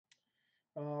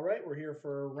All right, we're here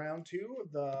for round 2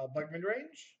 of the Bug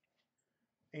Midrange.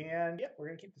 And yeah, we're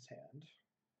going to keep this hand.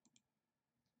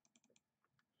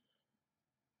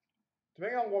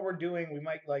 Depending on what we're doing, we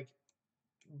might like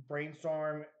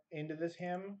brainstorm into this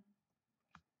hymn,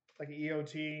 like an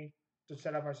EOT to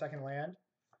set up our second land.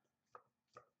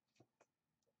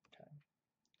 Okay.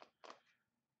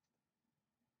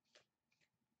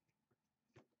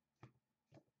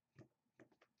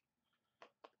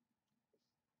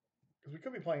 Because we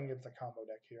could be playing against a combo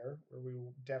deck here, where we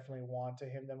definitely want to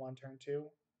hymn them on turn 2.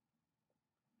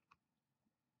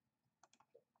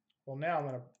 Well, now I'm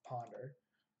going to ponder.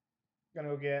 I'm going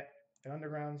to go get an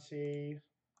Underground Sea.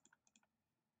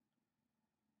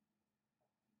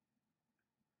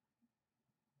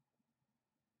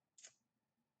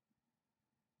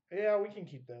 Yeah, we can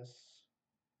keep this.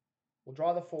 We'll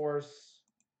draw the Force.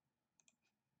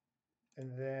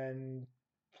 And then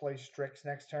play Strix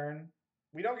next turn.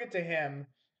 We don't get to him,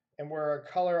 and we're a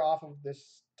color off of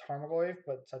this Tarmogoyf,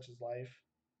 but such is life.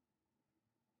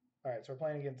 All right, so we're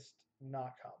playing against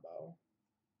not combo,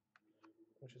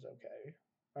 which is okay.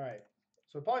 All right,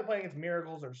 so we're probably playing against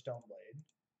Miracles or Stoneblade.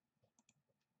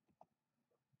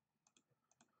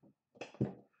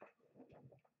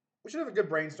 We should have a good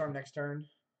Brainstorm next turn.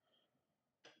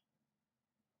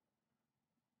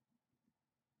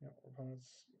 Yep,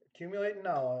 opponents accumulated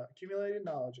knowledge,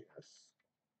 yes.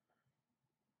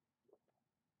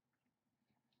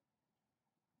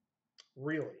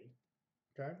 Really?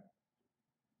 Okay.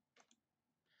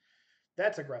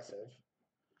 That's aggressive.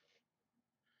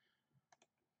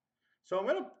 So I'm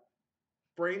going to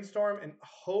brainstorm and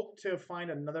hope to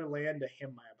find another land to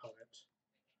him my opponent.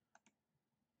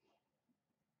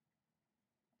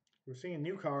 We're seeing a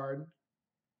new card.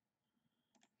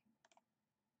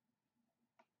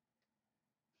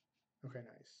 Okay,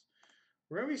 nice.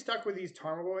 We're going to be stuck with these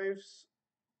Tarmogoyfs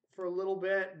for a little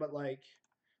bit, but like,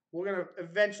 we're going to,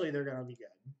 eventually they're going to be good.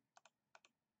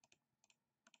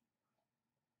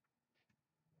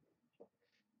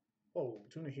 Oh,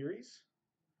 2 Nahiris.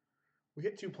 We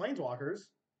hit 2 Planeswalkers.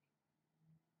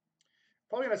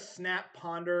 Probably going to snap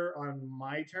Ponder on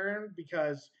my turn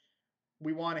because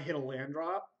we want to hit a land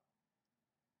drop.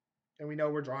 And we know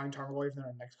we're drawing Tarmogoyf, and then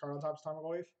our next card on top is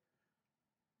Tarmogoyf.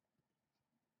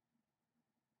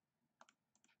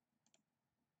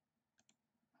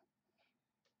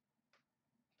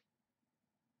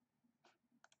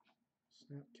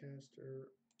 Snapcaster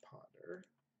Ponder.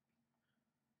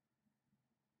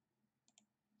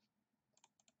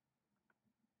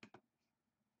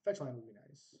 Fetch land would be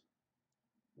nice.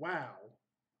 Wow.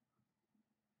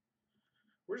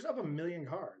 We're just up a million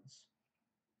cards.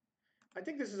 I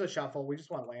think this is a shuffle. We just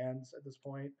want lands at this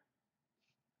point.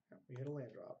 We hit a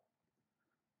land drop.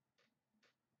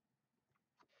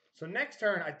 So next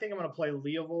turn, I think I'm going to play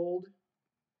Leovold.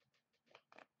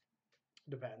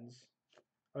 Depends.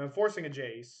 I'm enforcing a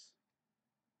Jace.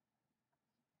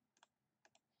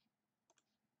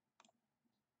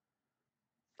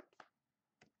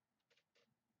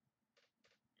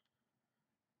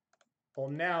 Well,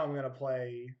 now I'm going to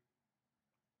play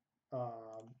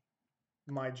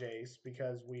my Jace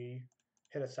because we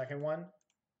hit a second one.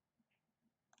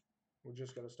 We're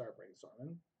just going to start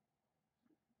brainstorming.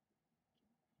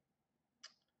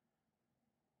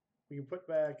 We can put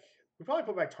back... We probably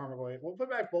put back Tarmogoyf. We'll put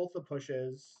back both the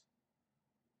pushes.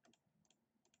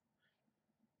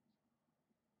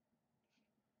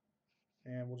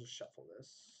 And we'll just shuffle this.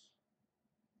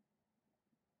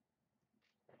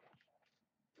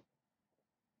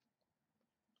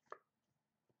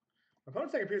 My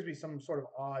opponent's deck appears to be some sort of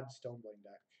odd Stoneblade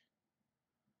deck.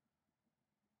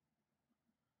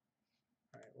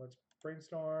 All right, let's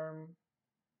brainstorm.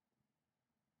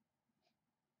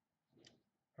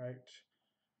 All right.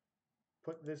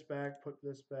 Put this back, put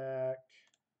this back.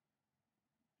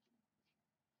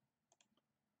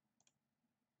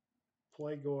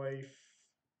 Play Goyf.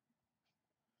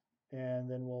 And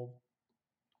then we'll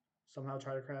somehow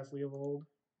try to cast Leovold.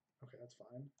 Okay, that's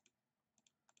fine.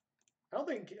 I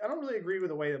don't really agree with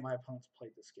the way that my opponents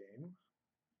played this game.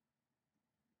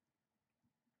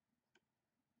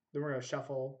 Then we're going to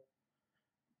shuffle.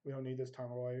 We don't need this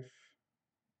Tarmogoyf.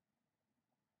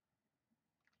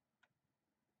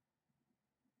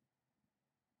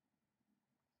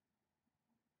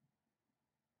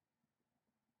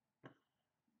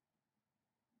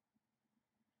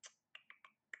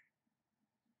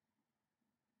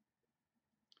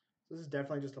 This is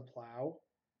definitely just a plow.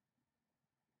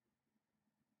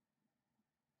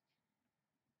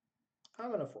 I'm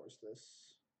going to force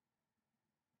this.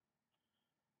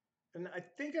 And I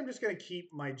think I'm just going to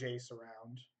keep my Jace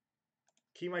around.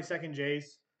 Keep my second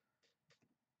Jace.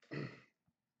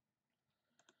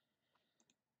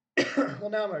 Well,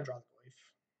 now I'm going to draw the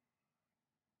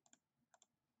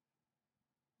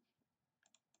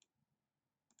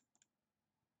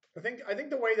Goyf. I think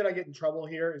the way that I get in trouble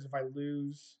here is if I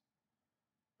lose.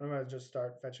 I'm going to just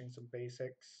start fetching some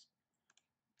basics.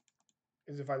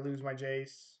 Is if I lose my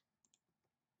Jace.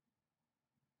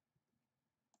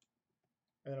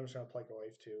 And then I'm just going to play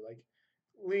Goyf too. Like,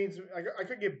 leads. I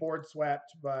could get board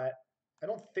swept, but I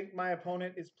don't think my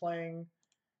opponent is playing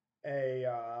a.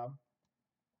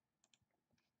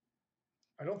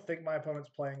 I don't think my opponent's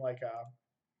playing like a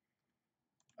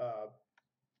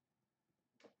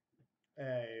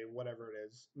whatever it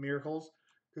is, Miracles,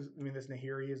 because I mean this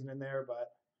Nahiri isn't in there, but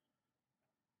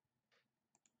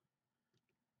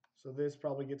so this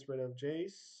probably gets rid of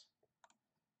Jace.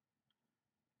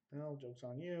 Well, joke's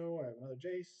on you. I have another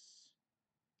Jace.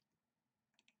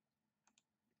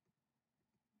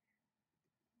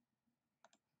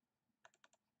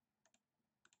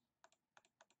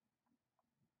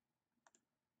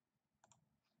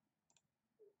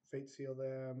 Fate seal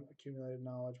them. Accumulated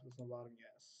knowledge with no bottom, yes.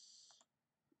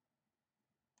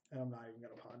 And I'm not even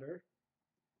going to ponder.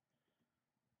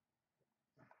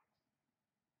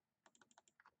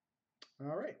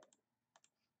 All right.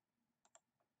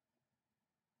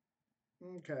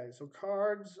 Okay, so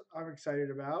cards I'm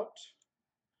excited about.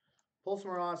 Pulse of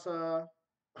Murasa,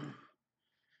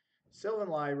 Sylvan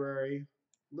Library,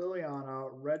 Liliana,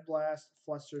 Red Blast,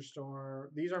 Flusterstorm.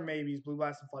 These are maybes, Blue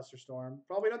Blast and Flusterstorm.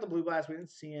 Probably not the Blue Blast. We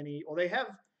didn't see any. Well, they have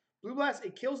Blue Blast.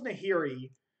 It kills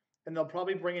Nahiri, and they'll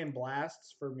probably bring in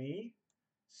blasts for me.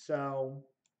 So,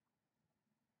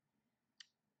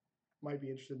 might be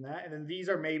interested in that. And then these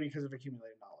are maybe because of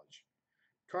accumulated knowledge.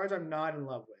 Cards I'm not in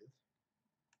love with.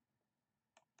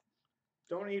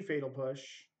 Don't need Fatal Push.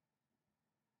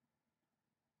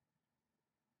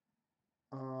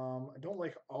 I don't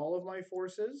like all of my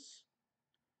forces.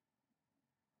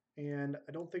 And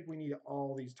I don't think we need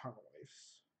all these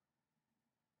Tarmogoyfs.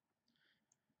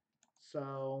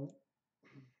 So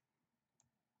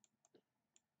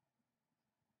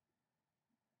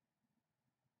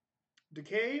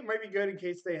Decay might be good in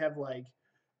case they have like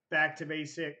Back to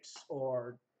Basics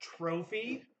or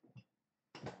Trophy.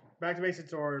 Back to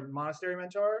Basics or Monastery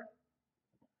Mentor.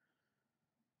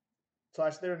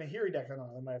 Slash they're in a Nahiri deck. I don't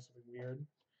know. They might have something weird.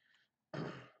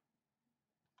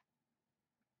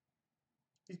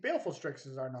 These Baleful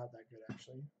Strixes are not that good,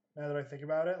 actually. Now that I think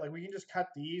about it. Like, we can just cut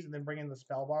these and then bring in the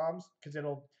Spellbombs. Because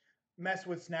it'll mess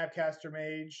with Snapcaster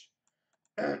Mage.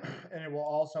 And it will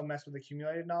also mess with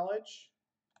accumulated knowledge.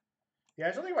 Yeah,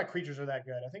 I don't think my creatures are that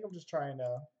good. I think I'm just trying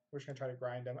to... We're just going to try to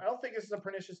grind them. I don't think this is a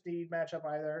Pernicious Deed matchup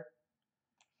either.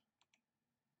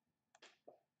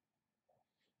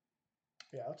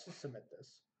 Yeah, let's just submit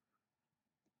this.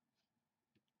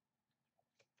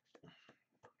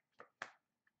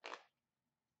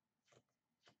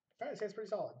 Alright, so it's pretty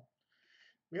solid.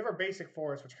 We have our basic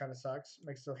forest, which kind of sucks.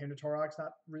 Makes the Hymn to Tourach's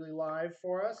not really live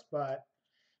for us, but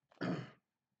you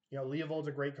know, Leovold's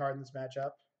a great card in this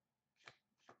matchup.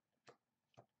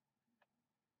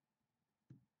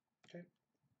 Okay.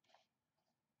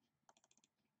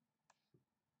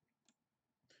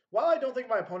 While I don't think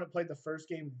my opponent played the first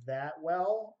game that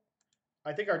well,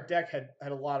 I think our deck had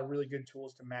a lot of really good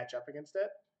tools to match up against it.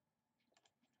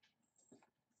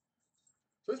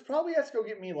 So this probably has to go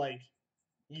get me like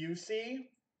UC.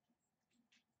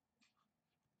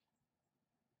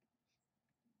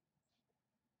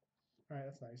 All right,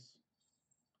 that's nice.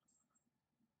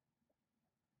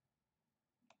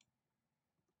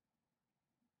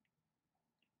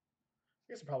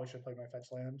 I guess I probably should have played my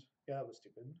fetch land. Yeah, that was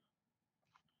stupid.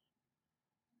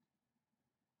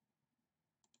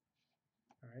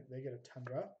 All right, they get a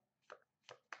Tundra.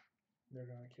 They're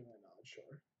going to accumulate knowledge,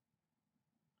 sure.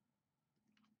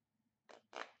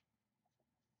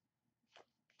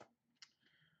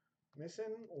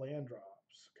 Missing land drops.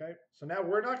 Okay, so now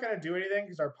we're not going to do anything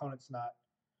because our opponent's not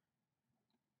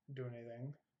doing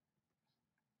anything.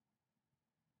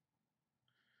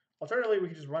 Alternatively, we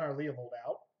can just run our Leovold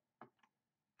out.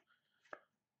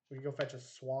 We can go fetch a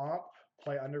swamp,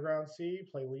 play Underground Sea,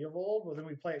 play Leovold, but then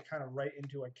we play it kind of right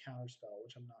into a counterspell,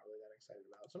 which I'm not really that excited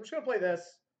about. So I'm just going to play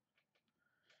this.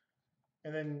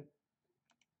 And then,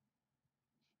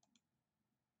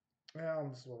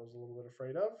 this is what I was a little bit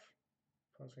afraid of.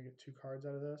 I'm just going to get 2 cards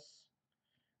out of this.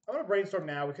 I'm going to Brainstorm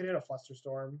now. We could hit a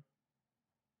Flusterstorm.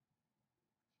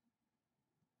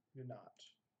 Did not.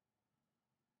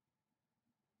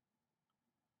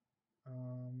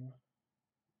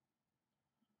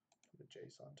 Put the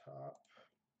Jace on top.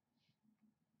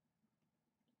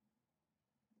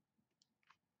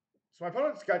 So my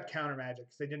opponent's got counter magic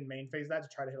because they didn't main phase that to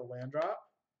try to hit a land drop.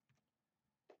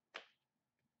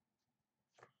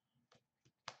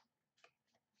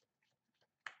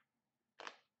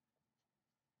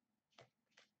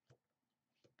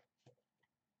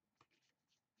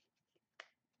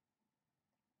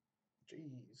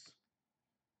 Jeez.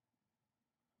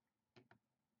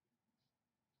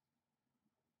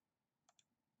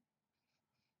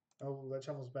 Oh, that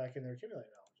shuffles back in their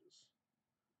accumulated knowledges.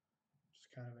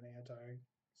 Just kind of an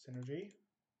anti-synergy.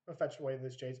 I'll fetch away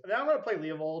this Jace. Now I'm going to play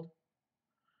Leovold.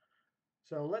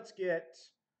 So let's get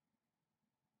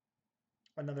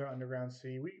another Underground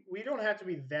Sea. We don't have to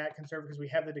be that conservative because we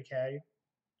have the Decay.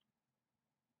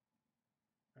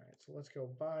 All right, so let's go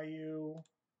Bayou.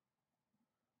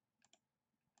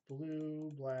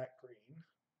 Blue, black, green.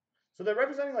 So they're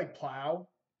representing like Plow.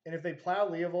 And if they Plow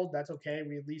Leovold, that's okay.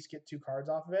 We at least get 2 cards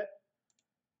off of it.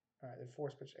 All right, they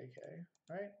force pitch AK,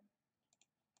 right?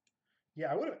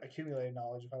 Yeah, I would have accumulated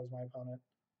knowledge if I was my opponent.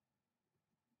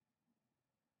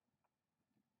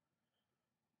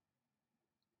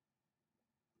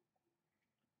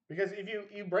 Because if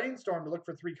you brainstorm to look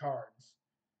for 3 cards,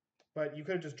 but you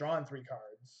could have just drawn 3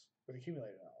 cards with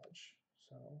accumulated knowledge.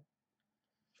 So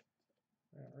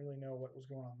I don't really know what was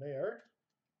going on there.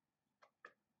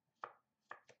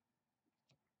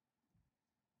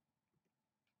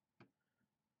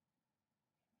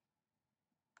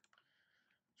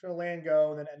 So land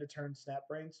go, then end of turn snap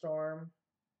Brainstorm.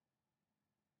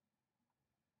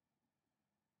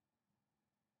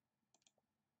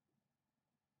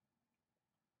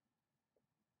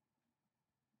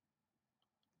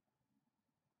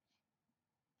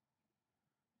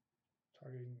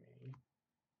 Targeting me.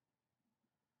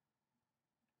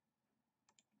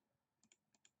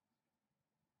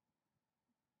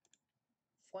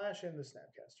 Flash in the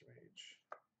Snapcaster Mage.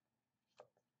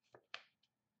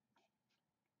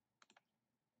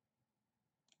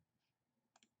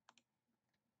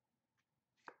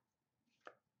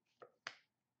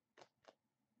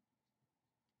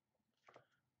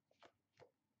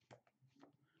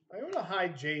 I'm going to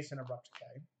hide Jace and Abrupt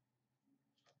Decay.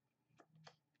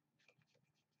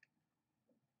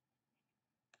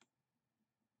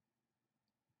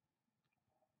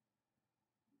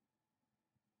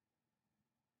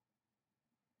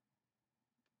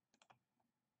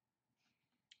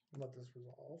 Let this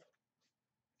resolve.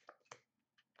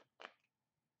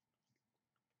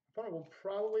 Opponent will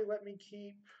probably let me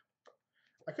keep.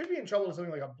 I could be in trouble with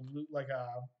something like a blue, like a.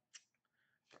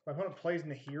 My opponent plays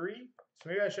Nihiri, so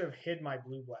maybe I should have hid my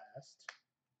blue blast.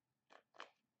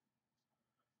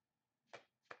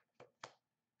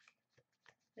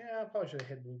 Yeah, I probably should have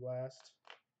hid blue blast.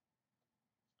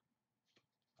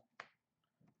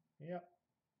 Yep.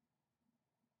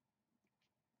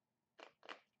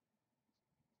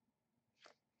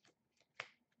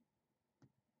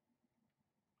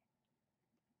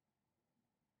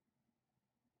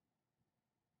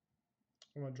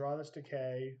 I'm going to draw this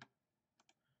Decay.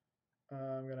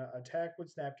 I'm going to attack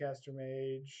with Snapcaster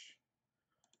Mage.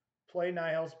 Play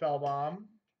Nihil Spellbomb.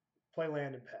 Play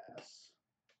land and pass.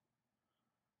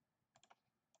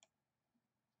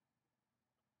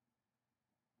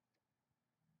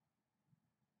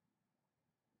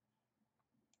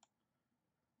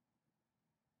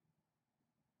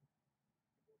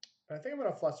 I think I'm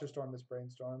going to Flusterstorm this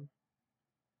Brainstorm.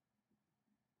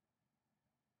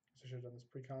 So I should have done this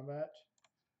pre-combat.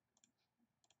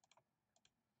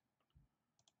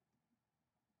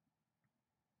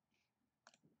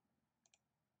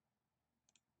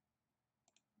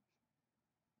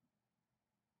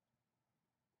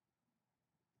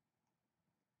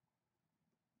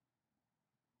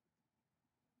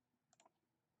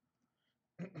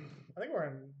 I think we're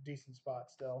in a decent spot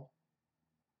still.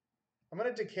 I'm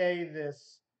going to decay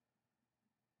this.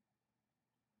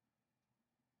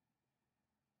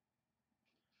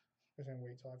 I'm going to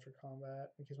wait till after combat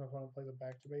in case my opponent plays a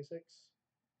back to basics.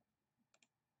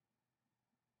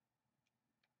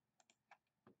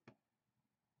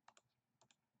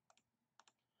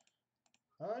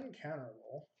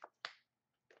 Uncounterable.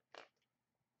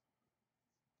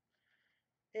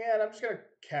 And I'm just going to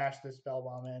cash this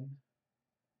Spellbomb in.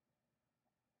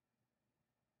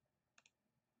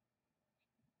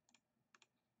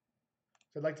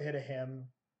 So I'd like to hit a hymn.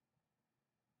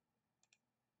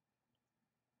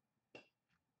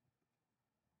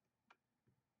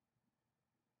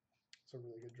 It's a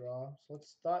really good draw. So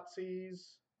let's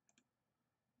Thoughtseize.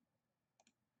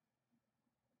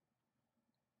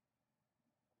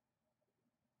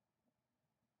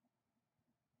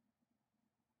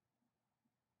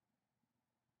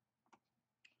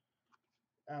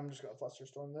 I'm just going to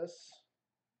Flusterstorm this.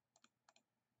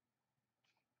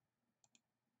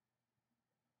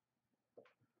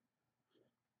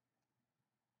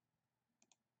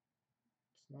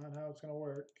 It's not how it's going to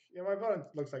work. Yeah, my opponent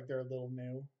looks like they're a little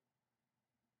new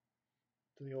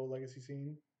to the old Legacy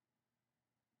scene.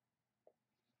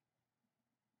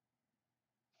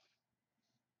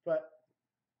 But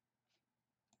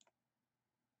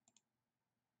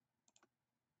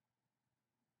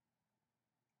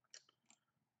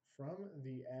from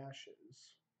the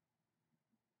ashes.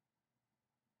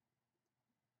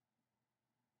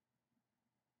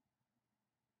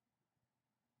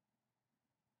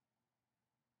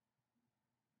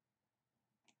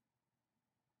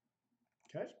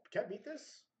 Can I beat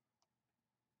this?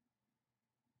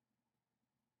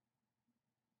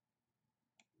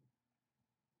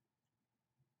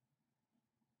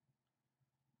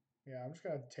 Yeah, I'm just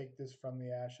gonna take this from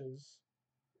the ashes.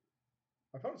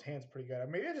 My opponent's hand's pretty good.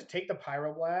 Maybe I just take the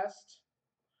Pyroblast.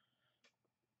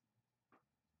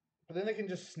 But then they can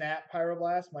just snap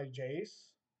Pyroblast my Jace.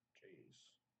 Jeez.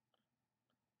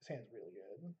 This hand's really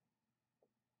good.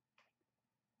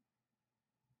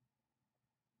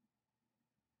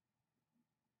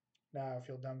 Now I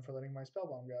feel dumb for letting my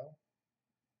Spellbomb go.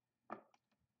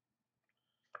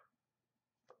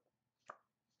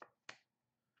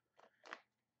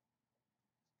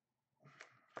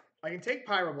 I can take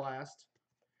Pyroblast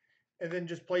and then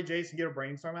just play Jace and get a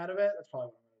Brainstorm out of it. That's probably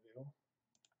what I'm going to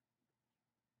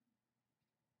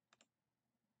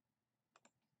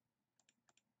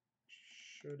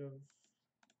do. Should have.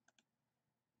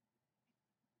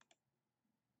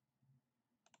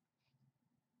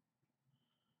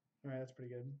 All right, that's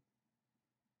pretty good.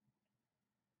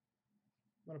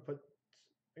 I'm going to put,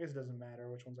 I guess it doesn't matter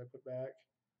which ones I put back.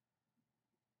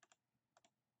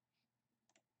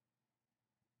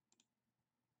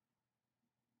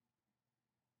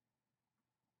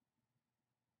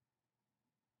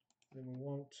 Then we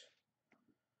won't.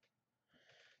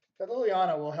 That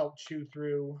Liliana will help chew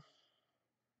through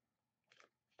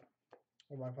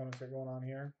what my opponents got going on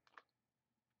here.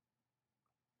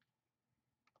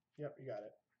 Yep, you got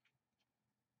it.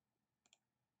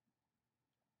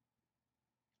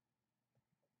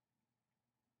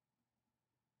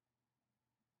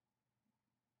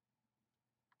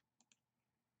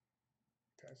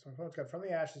 Okay, so my opponent's got From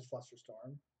the Ashes,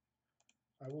 Flusterstorm.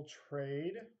 I will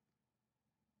trade.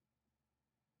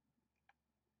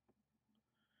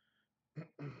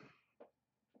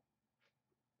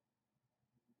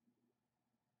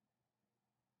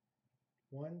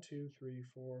 One, two, three,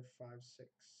 four, five, six,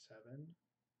 7,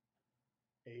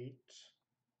 8.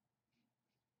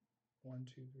 1,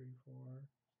 2, 3, 4.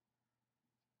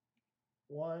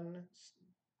 1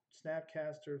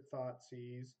 Snapcaster,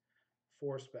 Thoughtseize,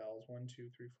 4 spells. 1, 2,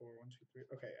 3, 4, 1, 2, 3.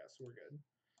 Okay, yeah, so we're good.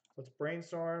 Let's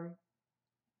Brainstorm.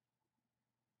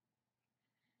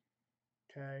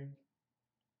 Okay.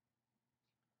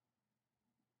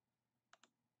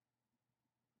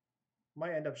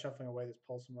 Might end up shuffling away this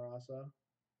Pulse of Murasa.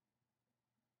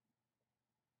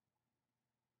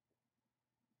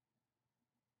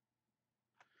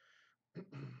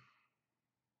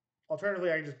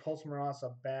 Alternatively, I can just Pulse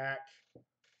Murasa back.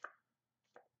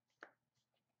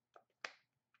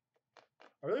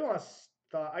 I really want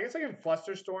to. I guess I can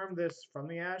Flusterstorm this From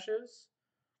the Ashes.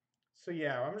 So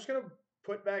yeah, I'm just gonna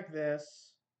put back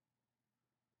this.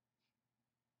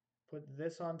 Put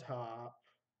this on top.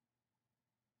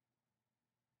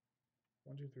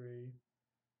 1, 2, 3.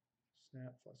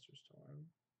 Snap Flusterstorm.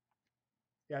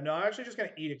 Yeah, no, I'm actually just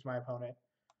gonna Edict my opponent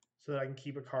so that I can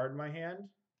keep a card in my hand.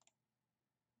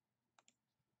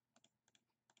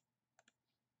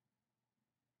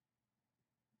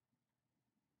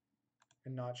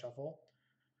 And not shuffle.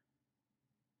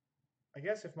 I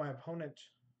guess if my opponent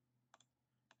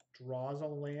draws a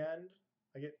land,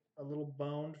 I get a little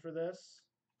boned for this.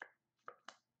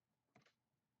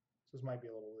 So this might be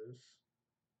a little loose.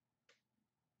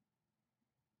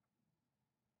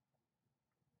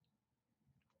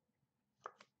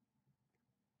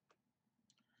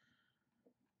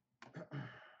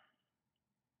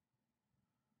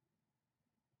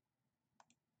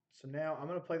 So now I'm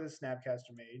going to play the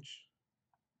Snapcaster Mage.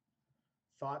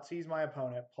 Thoughtseize my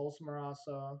opponent. Pulse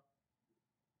Murasa.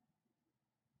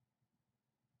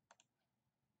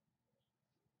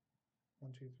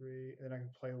 One, two, three. And then I can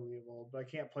play Leovold. But I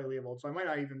can't play Leovold. So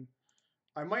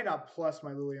I might not plus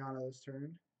my Liliana this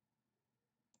turn.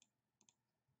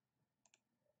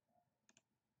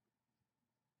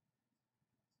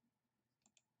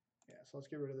 Yeah, so let's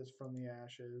get rid of this From the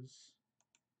Ashes.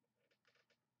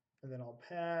 And then I'll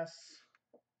pass.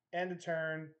 End of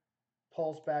turn.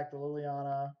 Pulse back to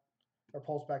Liliana. Or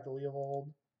pulse back to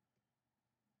Leovold.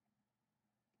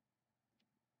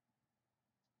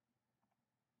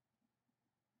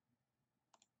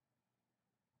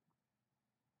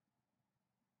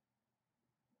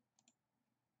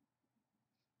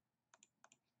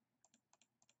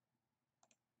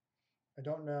 I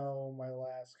don't know my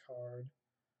last card.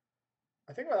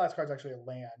 I think my last card's actually a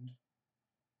land.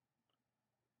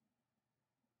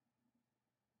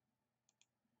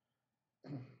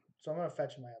 So I'm gonna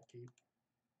fetch in my upkeep.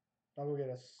 I'll go get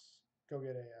a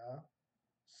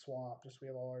swamp. Just so we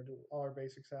have all our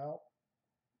basics out.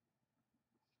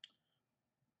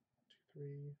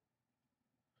 2,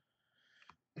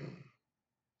 3.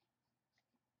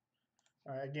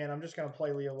 All right. Again, I'm just gonna play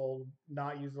Leovold,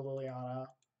 not use the Liliana.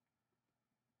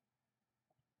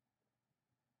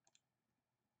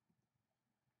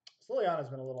 This Liliana's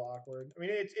been a little awkward. I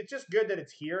mean, it's just good that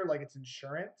it's here, like it's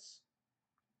insurance,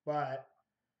 but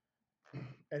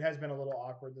it has been a little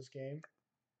awkward this game.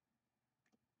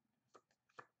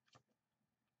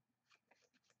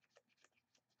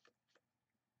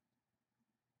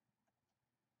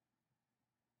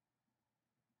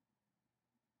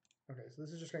 Okay, so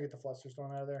this is just gonna get the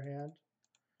Flusterstorm out of their hand.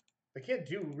 They can't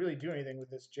really do anything with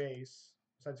this Jace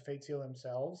besides Fate Seal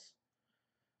themselves.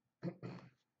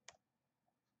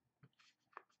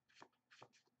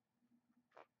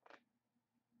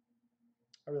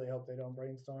 I really hope they don't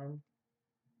Brainstorm.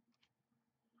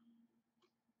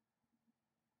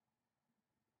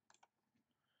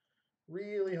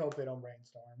 Really hope they don't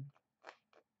Brainstorm.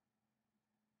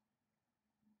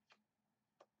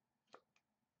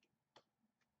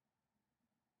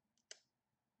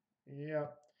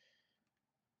 Yep.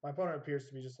 My opponent appears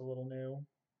to be just a little new.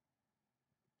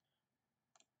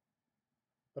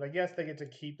 But I guess they get to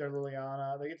keep their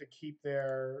Liliana. They get to keep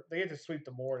their... They get to sweep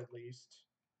the board at least.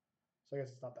 So I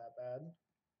guess it's not that bad.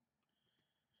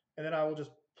 And then I will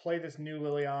just play this new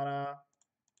Liliana.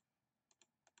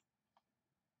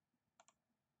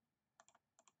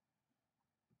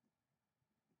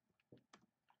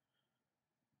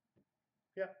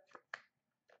 Yep.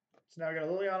 So now I got a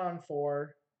Liliana on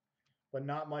 4, but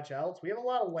not much else. We have a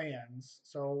lot of lands,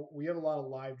 so we have a lot of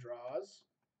live draws.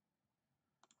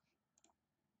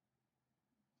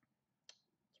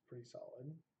 It's pretty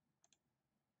solid.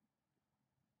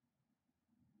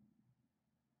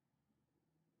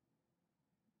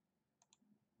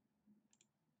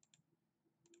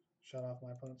 Shut off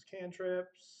my opponent's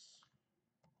cantrips.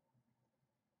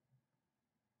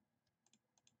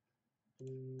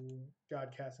 Blue.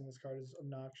 God, casting this card is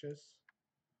obnoxious.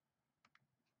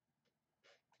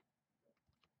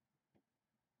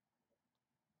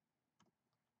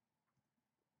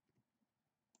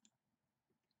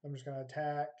 I'm just going to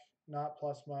attack, not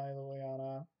plus my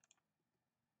Liliana.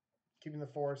 Keeping the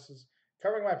forces.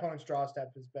 Covering my opponent's draw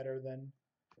step is better than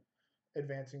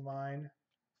advancing mine.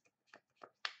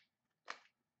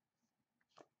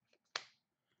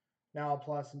 Now I'll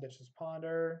plus and ditch this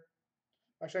Ponder.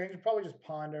 Actually, I can probably just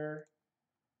Ponder.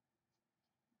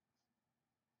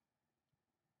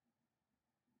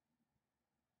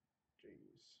 Jeez.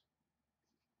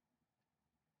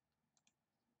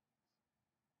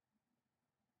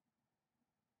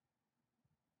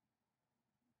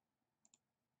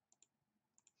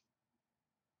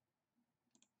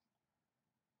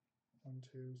 One,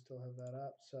 two, still have that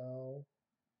up, so...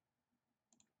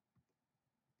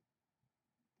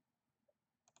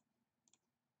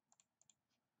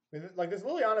 I mean, like, this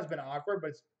Liliana's been awkward, but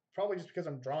it's probably just because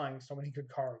I'm drawing so many good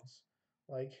cards.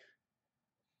 Like,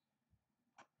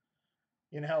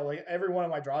 you know, like, every one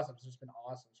of my draws has just been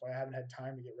awesome, so I haven't had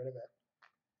time to get rid of it.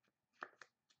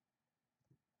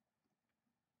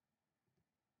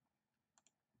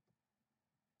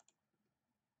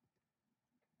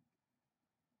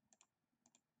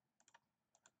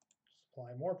 Just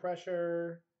apply more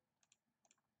pressure.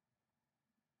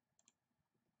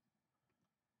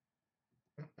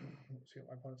 Let's see what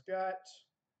my opponent's got.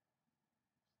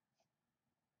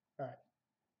 All right,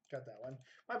 got that one.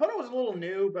 My opponent was a little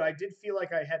new, but I did feel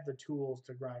like I had the tools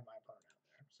to grind my opponent out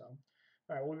there. So,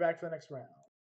 all right, we'll be back for the next round.